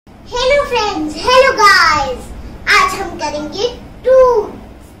Hello friends, hello guys. आज हम करेंगे टू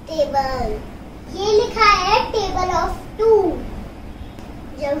टेबल। ये लिखा है टेबल ऑफ टू।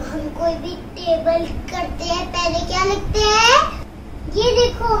 जब हम कोई भी टेबल करते हैं पहले क्या लिखते हैं? ये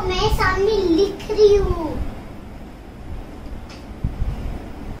देखो मैं सामने लिख रही हूँ।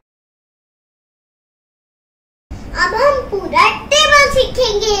 अब हम पूरा टेबल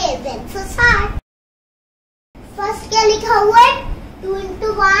सीखेंगे। Let's start। फर्स्ट क्या लिखा हुआ है? 2 into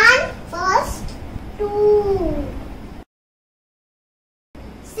 1, first 2।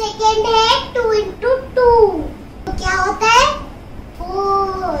 सेकेंड है 2 into 2, तो क्या होता है?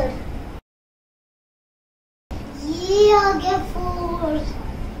 4। ये आ गया 4।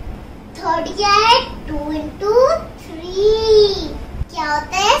 थर्ड क्या है? 2 into 3, क्या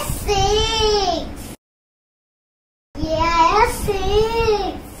होता है? 6। ये आया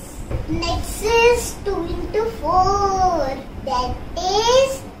 6। Next is 2 into 4, that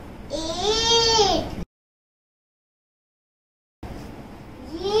is 8।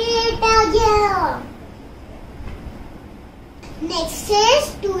 ये 8 आ गया। Next is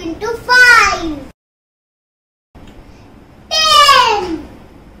 2 into 5, 10।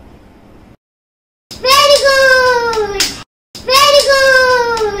 Very good, very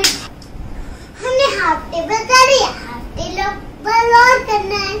good. हमने हाफ टेबल कर लिया, हाफ टेबल और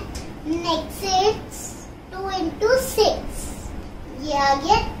करना है। नेक्स्ट इज 2 into 6, ये आ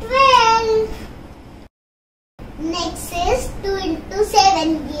गया 12। नेक्स्ट इज 2 into 7,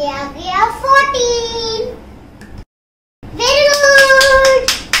 ये आ गया 14। Very good.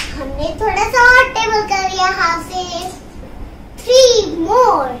 हमने थोड़ा सा और टेबल कर लिया हाफ से। 3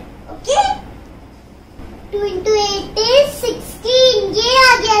 मोर, ओके। 2 into 8 is 16, ये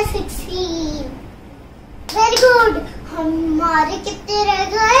आ गया 16। Very good. हमारे कितने रह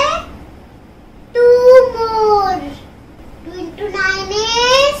गए? 2 more। 2 into 9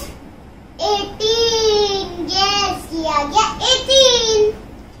 is 18, yes, ये आ गया 18।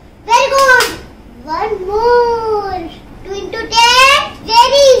 Very good. 1 more। 2 into 10,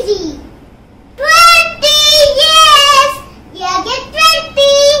 very easy, 20, yes, ये आ गया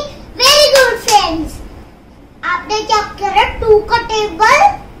 20। Very good friends. आपने क्या करा? 2 का टेबल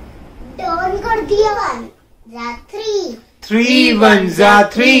डन कर दिया। 1 जा 3, 3 1s are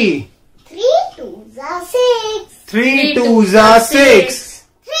 3, 3 2s are 6, 3 2s are 6,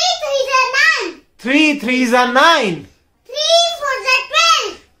 3 3s are 9, 3 3s are 9, 3 4s are 12,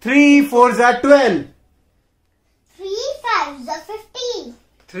 3 4s are 12, 3 5s are 15,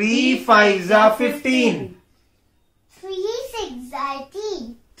 3 5s are 15, 3 6s are 18,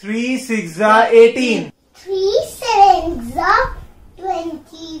 3 6s are 18, 3 7s are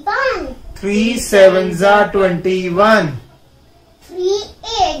 21, 3 7s are 21, 3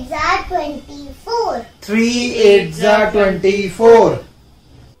 8s are 24, 3 8s are 24,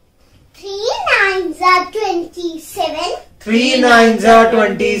 3 9s are 27, 3 9s are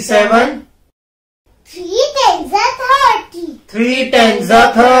 27, 3 10s are 30। 3 10s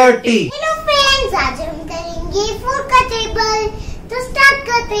are 30। Hello friends, आज हम करेंगे 4 का table. तो start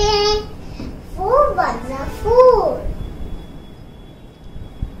करते हैं। 4 1s are 4,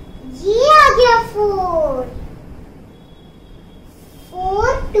 ये आ गया 4। 4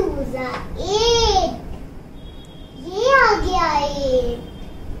 2s are 8, ये आ गया 8।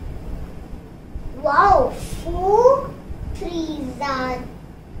 वाओ। 4 3s are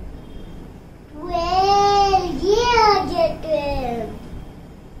 12, ये आ गया 12।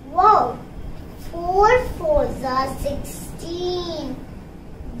 वाओ। 4 4s are 16,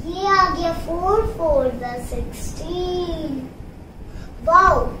 ये आ गया 4 4s are 16।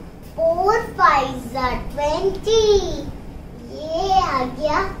 Wow. 4 5s are 20, ये आ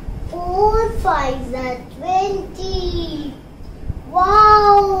गया 4 5s are 20।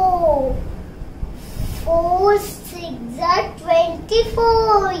 Wow. 4 6s are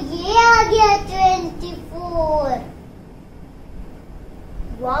 24, ये आ गया 24।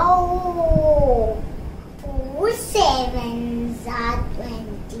 वाओ। 4 7s are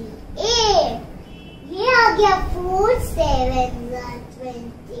 28, ये आ गया 4 7s are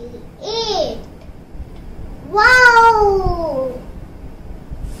 28। Wow.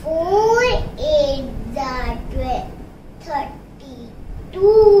 4 8s are 32,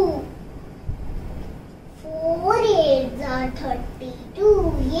 4 8s are 32,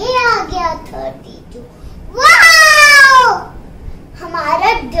 ये आ गया 32। वाओ।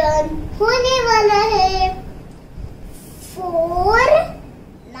 हमारा डन होने वाला है। 4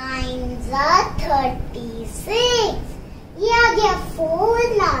 9s are 36, ये आ गया 4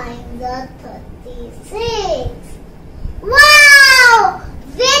 9s are 36। Wow.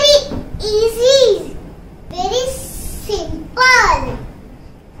 Very easy, very simple.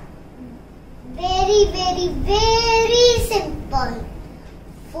 be very simple.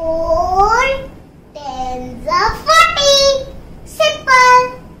 4 tens are 40. Simple.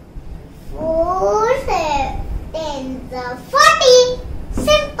 4 tens are 40.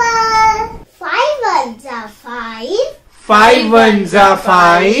 Simple. 5 ones are 5. 5 ones are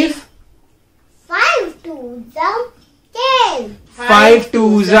 5. 5 twos are 10. 5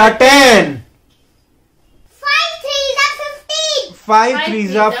 twos are 10. 5 threes are 15. 5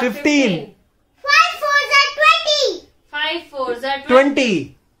 threes are 15. 5 fours are 20. 5 fours are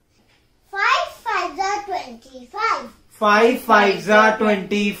 20. 5 fives are 25. 5 fives are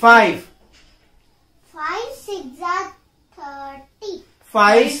 25. 5 six are 30.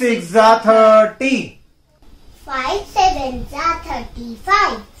 5 six are 30. 5 sevens are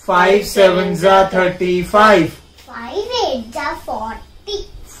 35. 5 sevens are 35. 5 eights are 40.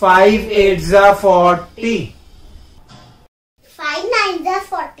 5 eights are 40. 5 nines are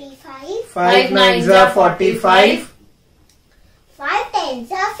 45. 5 nines are 45. 5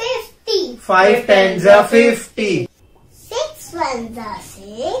 tens are 50. 5 tens are 50. 6 ones are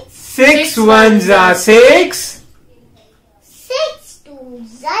 6. 6 ones are 6. 6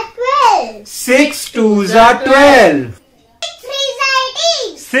 twos are 12. 6 twos are 12. 6 threes are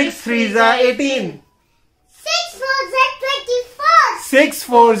 18. 6 threes are 18. 6 fours are 24. 6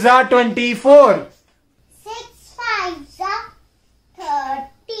 fours are 24. 6 fives are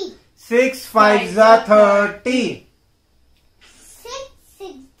 30. 6 fives are 30. 6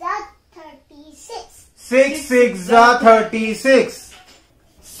 six are 36. 6 six are 36.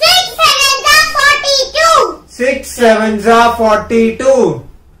 6 sevens are 42. 6 sevens are 42.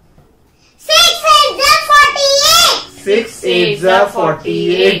 6 eights are 48. 6 eights are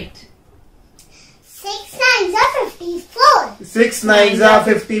 48. 6 nines are 54. 6 nines are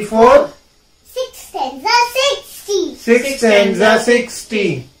 54. 6 tens are 60. 6 tens are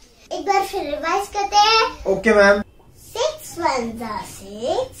 60. एक बार फिर revise करते हैं. Okay, ma'am. 6 ones are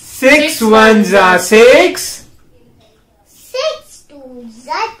 6. 6 ones are 6. 6 twos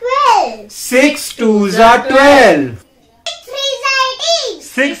are 12. 6 twos are 12. 6 threes are 18.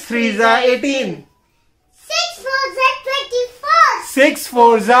 6 threes are 18. 6 fours are 24. 6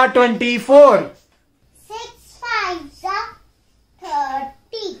 fours are 24. 6 fives are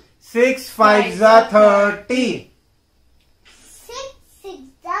 30. 6 fives are 30. 6 six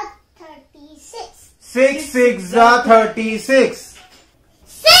are 36. 6 six are 36.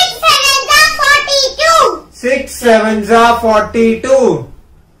 6 sevens are 42. 6 sevens are 42.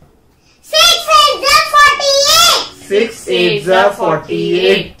 6 eights are 48. 6 eights are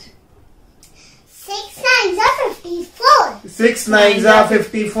 48. 6 nines are 54. 6 nines are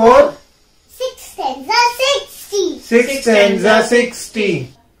 54. 6 tens are 60. 6 tens are 60.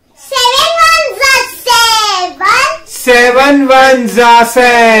 7 ones are 7. 7 ones are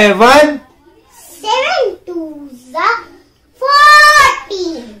 7. 7 twos are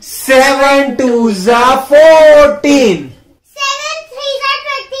 14. 7 twos are 14. 7 threes are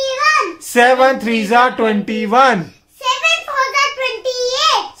 21. 7 threes are 21. 7 fours are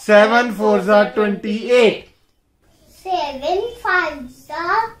 28. 7 fours are 28. 7 fives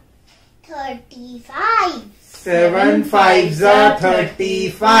are 35. 7 fives are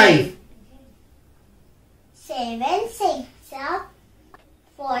 35. 7 six are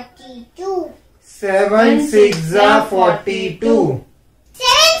 42. 7 six are 42.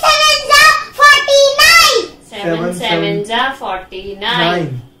 7 sevens are 49. 7 sevens are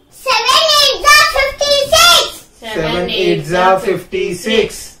 49. 7 eights are 56. 7 eights are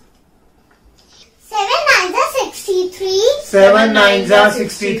 56. 7 nines are 63. 7 nines are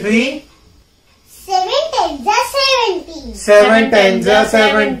 63. 7 tens are 70. 7 tens are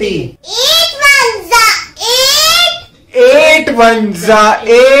 70. 8 ones are 8. 8 ones are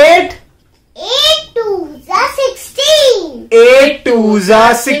 8. 8 twos are 16. 8 twos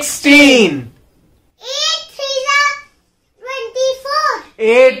are 16. 8 threes are 24.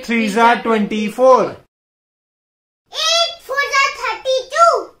 8 threes are 24. 8 fours are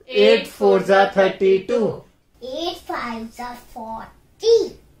 32. 8 fours are 32. 8 fives are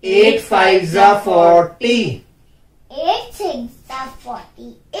 40. 8 fives are 40. 8 six are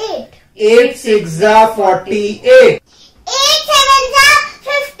 48. 8 six are 48. 8 sevens are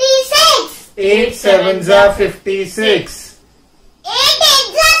 56. 8 sevens are 56. 8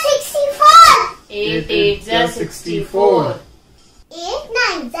 eights are 64. 8 eights are 64. 8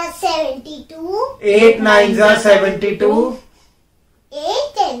 nines are 72. 8 nines are 72.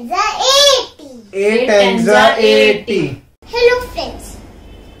 8 tens are 80. 8 tens are 80. Hello friends,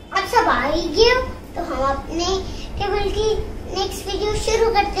 आप सब आ ही गए हो तो हम अपने table की next video शुरू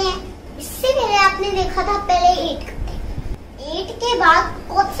करते हैं. इससे पहले आपने देखा था पहले 8 करते. 8 के बाद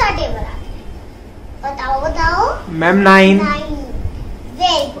कौन सा टेबल आता है? बताओ बताओ। मैम 9। 9।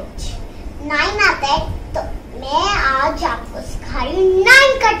 Very good. 9 आता है तो मैं आज आपको सिखा रही हूँ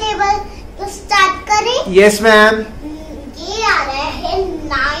 9 का टेबल। तो स्टार्ट करें। Yes ma'am. ये आ रहा है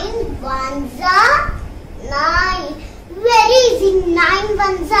 9 1 जा 9। Very easy. 9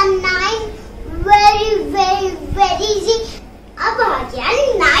 1 जा 9। Very very very easy. अब आ गया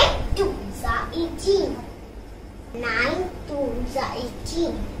 9 2 जा 18। 9 2 जा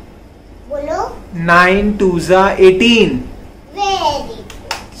 18। बोलो। 9 2 जा 18। Very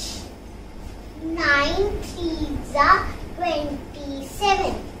good. 9 3 जा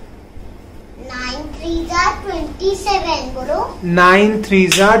 27। 9 3 जा 27। बोलो। 9 3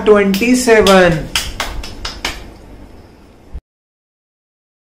 जा 27।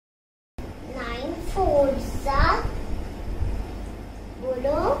 9 4 जा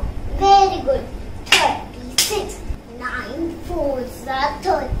बोलो। Very good 36। 9 4 जा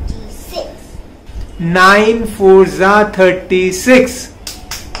 36। 9 4 जा 36।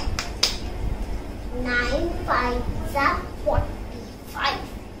 9 5 जा 45।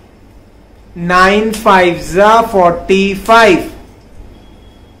 9 5 जा 45।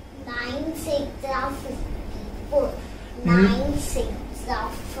 9 6 जा 54। 9 6 जा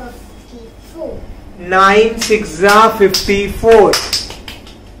 54। 9 6 जा 54।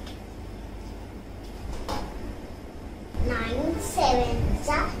 9 7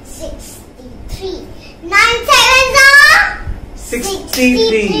 जा 63। 9 7 जा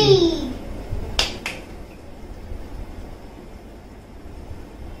 63।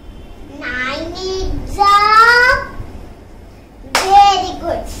 9 8 जा वेरी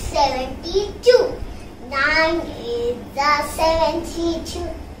गुड 72। 9 8 जा 72।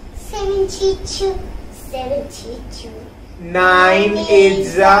 72 72। 9 8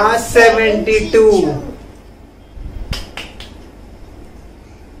 जा 72।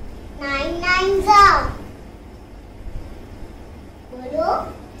 9 9 जा बोलो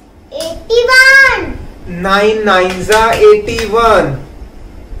 81। 9 9 जा 81।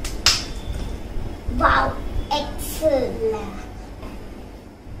 Wow excellent।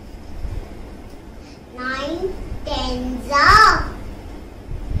 9 10 जा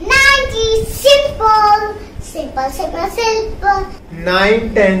 90। Simple simple simple simple. 9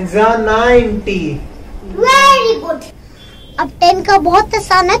 10 जा 90। Very good. अब 10 का बहुत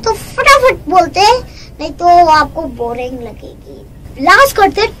आसान है तो फटाफट बोलते हैं, नहीं तो आपको बोरिंग लगेगी। लास्ट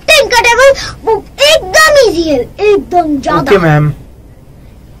करते हैं 10 का टेबल। वो एकदम इजी है, एकदम ज्यादा। Okay ma'am.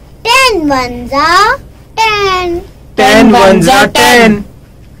 10 1 जा 10। 10 1 जा 10।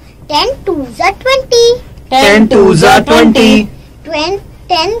 10 2 जा 20। 10 2 जा 20।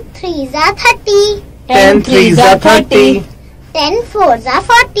 10 3 जा 30। 10 3 जा 30। 10 4 जा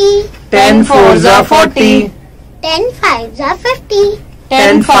 40। 10 4 जा 40। 10 5 जा 50।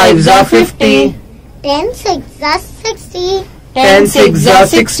 10 5 जा 50। 10 6 जा 60। 10 6 जा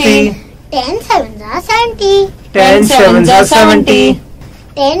 60। 10 7 जा 70। 10 7 जा 70।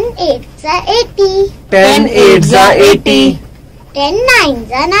 10 8 जा 80। 10 8 जा 80। 10 9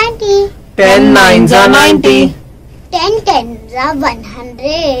 जा 90। 10 9 जा 90। 10 10 जा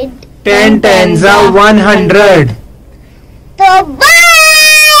 100। 10 10 जा 100। तो bye.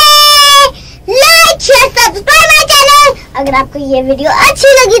 Like share subscribe my channel. अगर आपको ये वीडियो अच्छी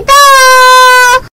लगी तो